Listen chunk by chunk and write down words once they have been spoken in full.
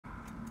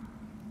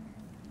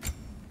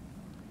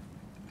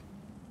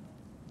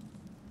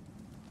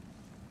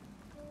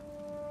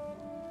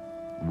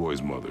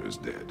boy's mother is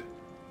dead.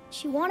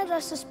 She wanted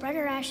us to spread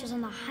her ashes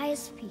on the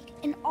highest peak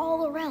in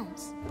all the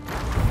realms.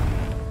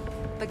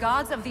 The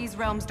gods of these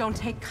realms don't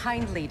take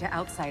kindly to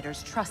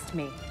outsiders, trust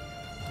me.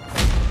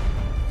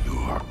 You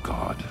are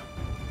God.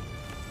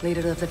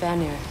 Leader of the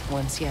Vanir,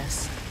 once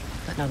yes,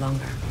 but no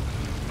longer.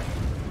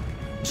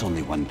 There's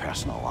only one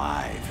person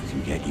alive who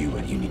can get you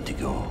where you need to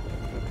go.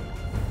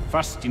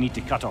 First, you need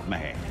to cut off my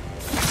head.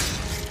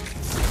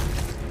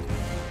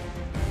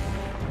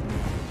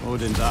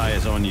 Odin's eye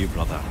is on you,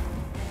 brother.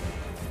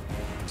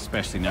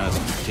 Especially now that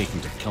you've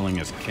taken to killing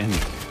his kin.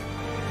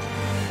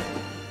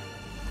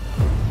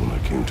 When I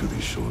came to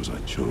these shores, I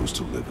chose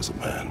to live as a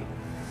man.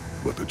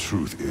 But the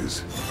truth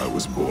is, I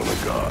was born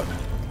a god,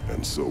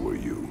 and so were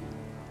you.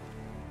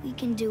 We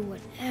can do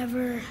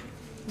whatever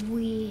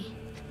we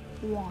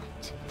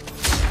want.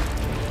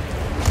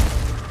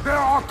 There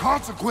are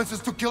consequences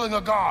to killing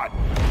a god!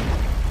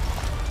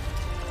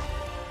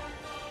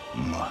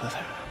 Mother.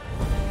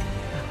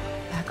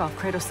 Back off,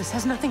 Kratos. This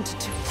has nothing to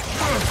do.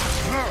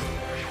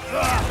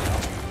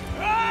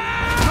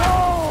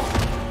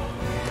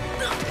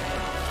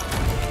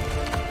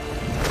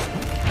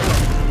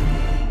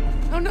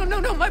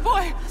 No, my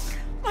boy!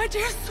 My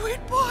dear, sweet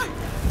boy!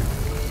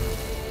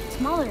 It's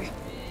Mother.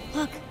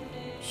 Look,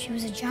 she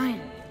was a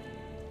giant.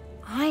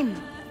 I'm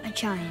a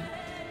giant.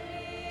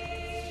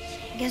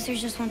 I guess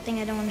there's just one thing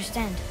I don't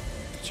understand.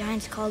 The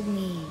giants called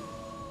me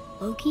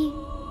Loki?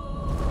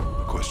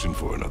 A question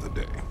for another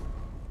day.